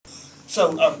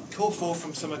So, Core 4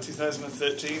 from summer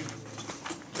 2013,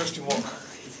 question 1.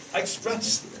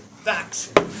 Express that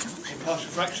in partial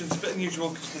fractions. A bit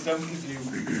unusual because they don't give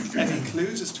you any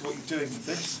clues as to what you're doing with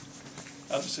this.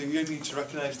 So you need to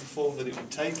recognise the form that it would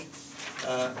take.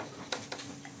 I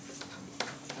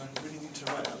really need to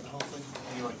write out the whole thing.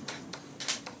 Anyway.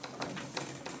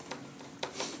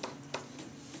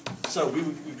 So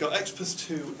we've got x plus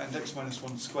 2 and x minus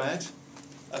 1 squared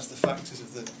as the factors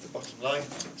of the bottom line.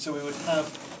 So we would have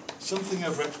something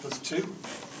over x plus 2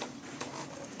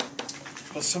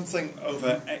 plus something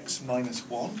over x minus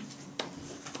 1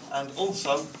 and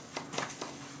also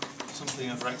something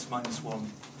over x minus 1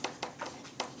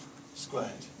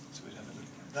 squared. So we'd have a look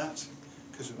at that,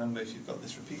 because remember, if you've got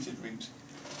this repeated root,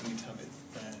 you need to have it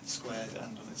squared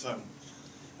and on its own.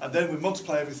 And then we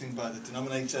multiply everything by the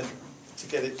denominator to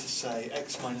get it to say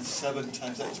x minus 7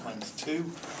 times x minus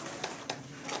 2.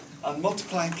 And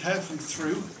multiplying carefully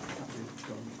through,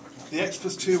 the x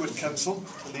plus 2 would cancel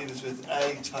to leave us with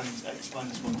a times x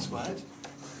minus 1 squared.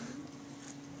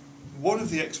 One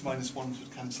of the x minus 1s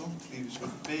would cancel to leave us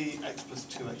with b x plus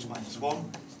 2x minus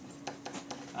 1.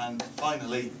 And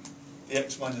finally, the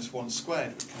x minus 1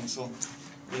 squared would cancel,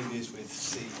 leaving us with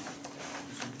c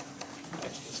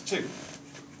x plus 2.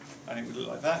 And it would look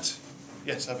like that.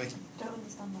 Yes, Abby? Don't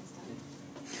understand that step.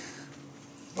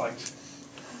 Right.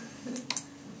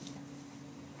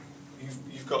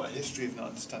 You've got a history of not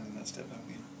understanding that step, haven't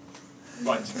you?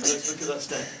 Right, so let's look at that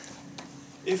step.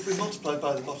 If we multiply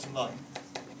by the bottom line,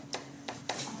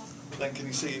 then can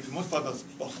you see, if we multiply by the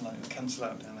bottom line, it will cancel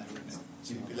out down there, wouldn't it?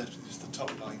 So you'd be left with just the top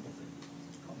line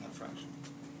on that fraction.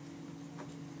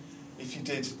 If you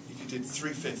did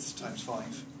 3/5 times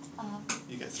 5,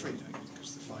 you get 3, don't you?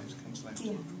 Because the 5's cancel out.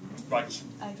 Yeah. Right.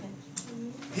 Okay.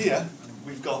 Here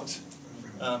we've got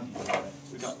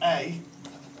a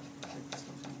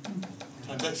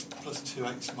times x plus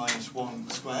 2x minus 1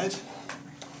 squared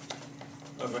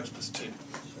over x plus 2.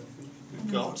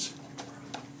 We've got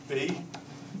b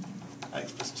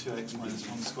x plus 2x minus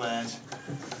 1 squared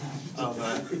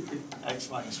over x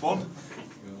minus 1.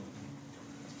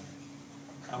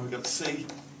 And we've got c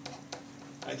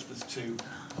x plus 2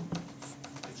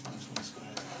 x minus 1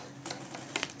 squared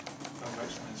over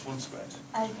x minus 1 squared.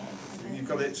 Okay. You've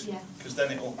got it? Yeah. Because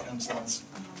then it all cancels.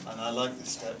 And I like this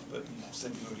step, but you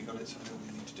said you've already got it, so I don't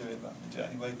really need to do it, but I'm going to do it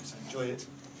anyway because I enjoy it.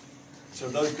 So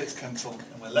those bits cancel,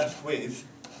 and we're left with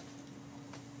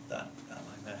that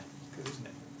line there. Good, isn't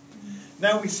it?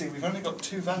 Now we see we've only got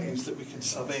 2 values that we can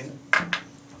sub in,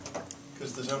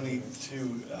 because there's only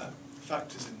 2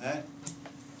 factors in there.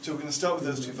 So we're going to start with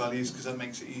those 2 values because that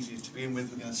makes it easier to begin with.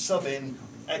 We're going to sub in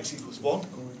x equals 1,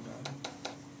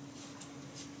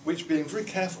 which, being very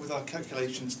careful with our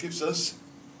calculations, gives us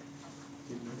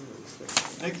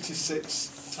negative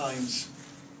 6 times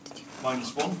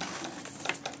minus 1,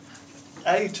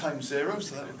 a times 0,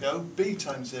 so that would go, b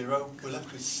times 0, we're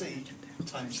left with c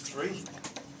times 3,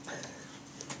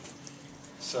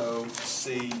 so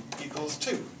c equals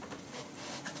 2.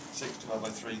 6 divided by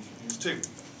 3 equals 2.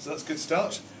 So that's a good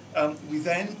start. We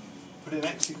then put in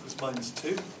x equals minus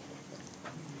 2,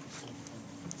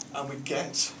 and we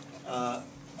get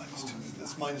minus 2,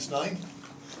 that's minus 9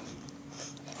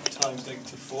 times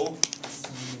negative 4.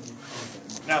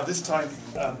 Now this time,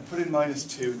 put in minus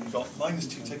 2, and you've got minus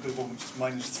 2 take away 1, which is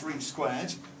minus 3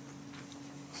 squared.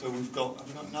 So we've got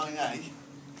 9a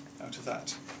out of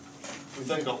that. We've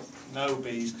then got no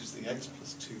b's because the x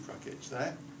plus 2 bracket's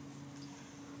there.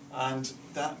 And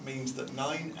that means that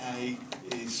 9a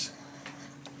is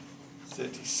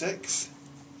 36.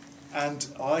 And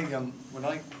when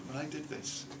I did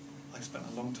this, I spent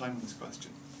a long time on this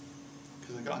question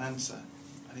because I got an answer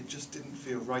and it just didn't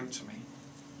feel right to me.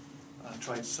 I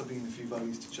tried subbing in a few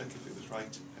values to check if it was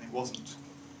right, and it wasn't.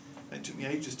 And it took me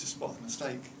ages to spot the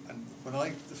mistake. And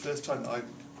the first time that I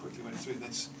quickly went through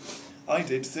this, I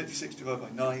did 36 divided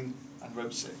by 9 and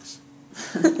wrote 6.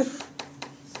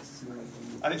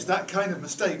 And it's that kind of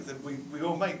mistake that we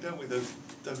all make, don't we? Those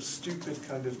stupid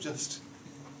kind of just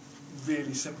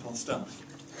really simple stuff.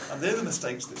 And they're the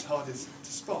mistakes that's hardest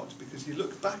to spot, because you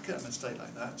look back at a mistake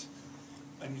like that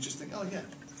and you just think, oh yeah,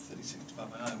 36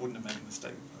 divided by 9, I wouldn't have made a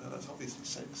mistake. That's obviously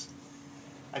 6.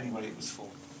 Anyway, it was 4.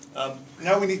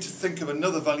 Now we need to think of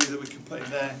another value that we can put in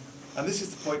there, and this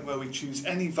is the point where we choose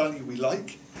any value we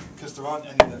like, because there aren't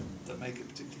any that make it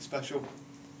particularly special.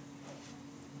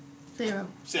 0.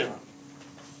 0.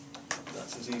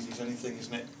 That's as easy as anything,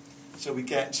 isn't it? So we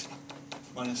get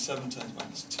minus 7 times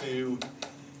minus 2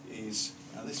 is,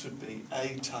 now this would be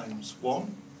a times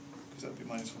 1, because that would be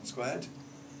minus 1 squared.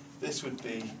 This would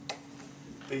be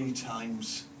b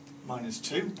times minus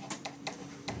 2,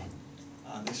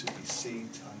 and this would be c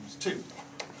times 2.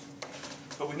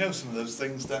 But we know some of those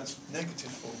things. That's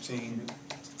negative 14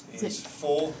 is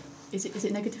 4. Is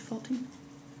it negative 14?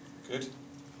 Good.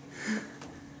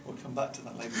 We'll come back to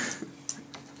that later.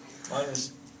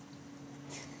 Minus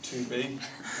 2b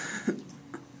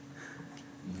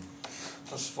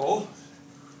plus 4.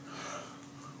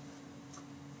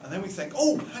 And then we think,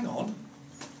 oh, hang on.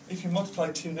 If you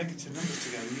multiply two negative numbers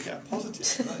together, you get a positive.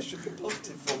 So that should be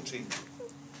positive 14.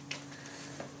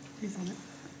 Who's on it?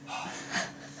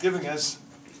 Giving us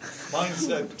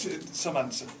some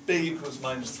answer. B equals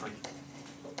minus 3.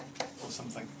 Or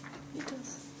something. It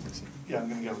does. Yeah, I'm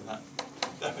going to go with that.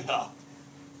 There we are.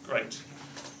 Great.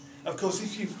 Of course,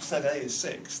 if you've said A is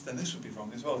 6, then this would be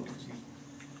wrong as well, because you...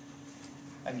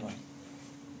 Anyway.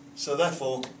 So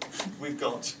therefore, we've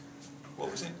got,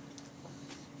 what was it?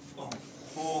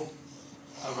 4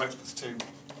 over x plus 2.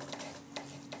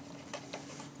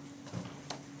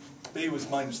 B was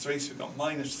minus 3, so we've got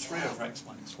minus 3 over x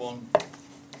minus 1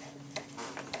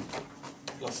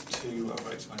 plus 2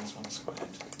 over x minus 1 squared.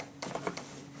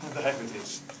 And there it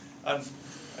is. And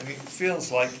it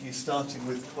feels like you're starting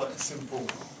with quite a simple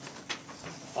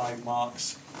 5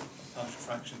 marks, partial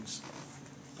fractions.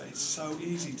 But it's so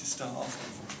easy to start off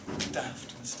with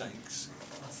daft mistakes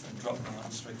and drop them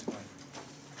out straight away.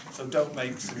 So don't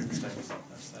make silly mistakes.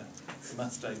 That's the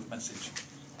Maths Day message.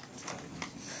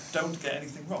 Don't get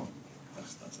anything wrong.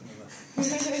 That's another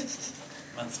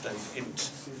Maths Day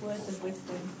hint. Words of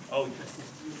wisdom. Oh, yes.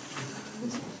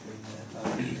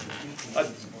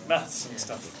 Maths and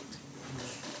stuff.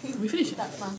 We finished it. That's maths.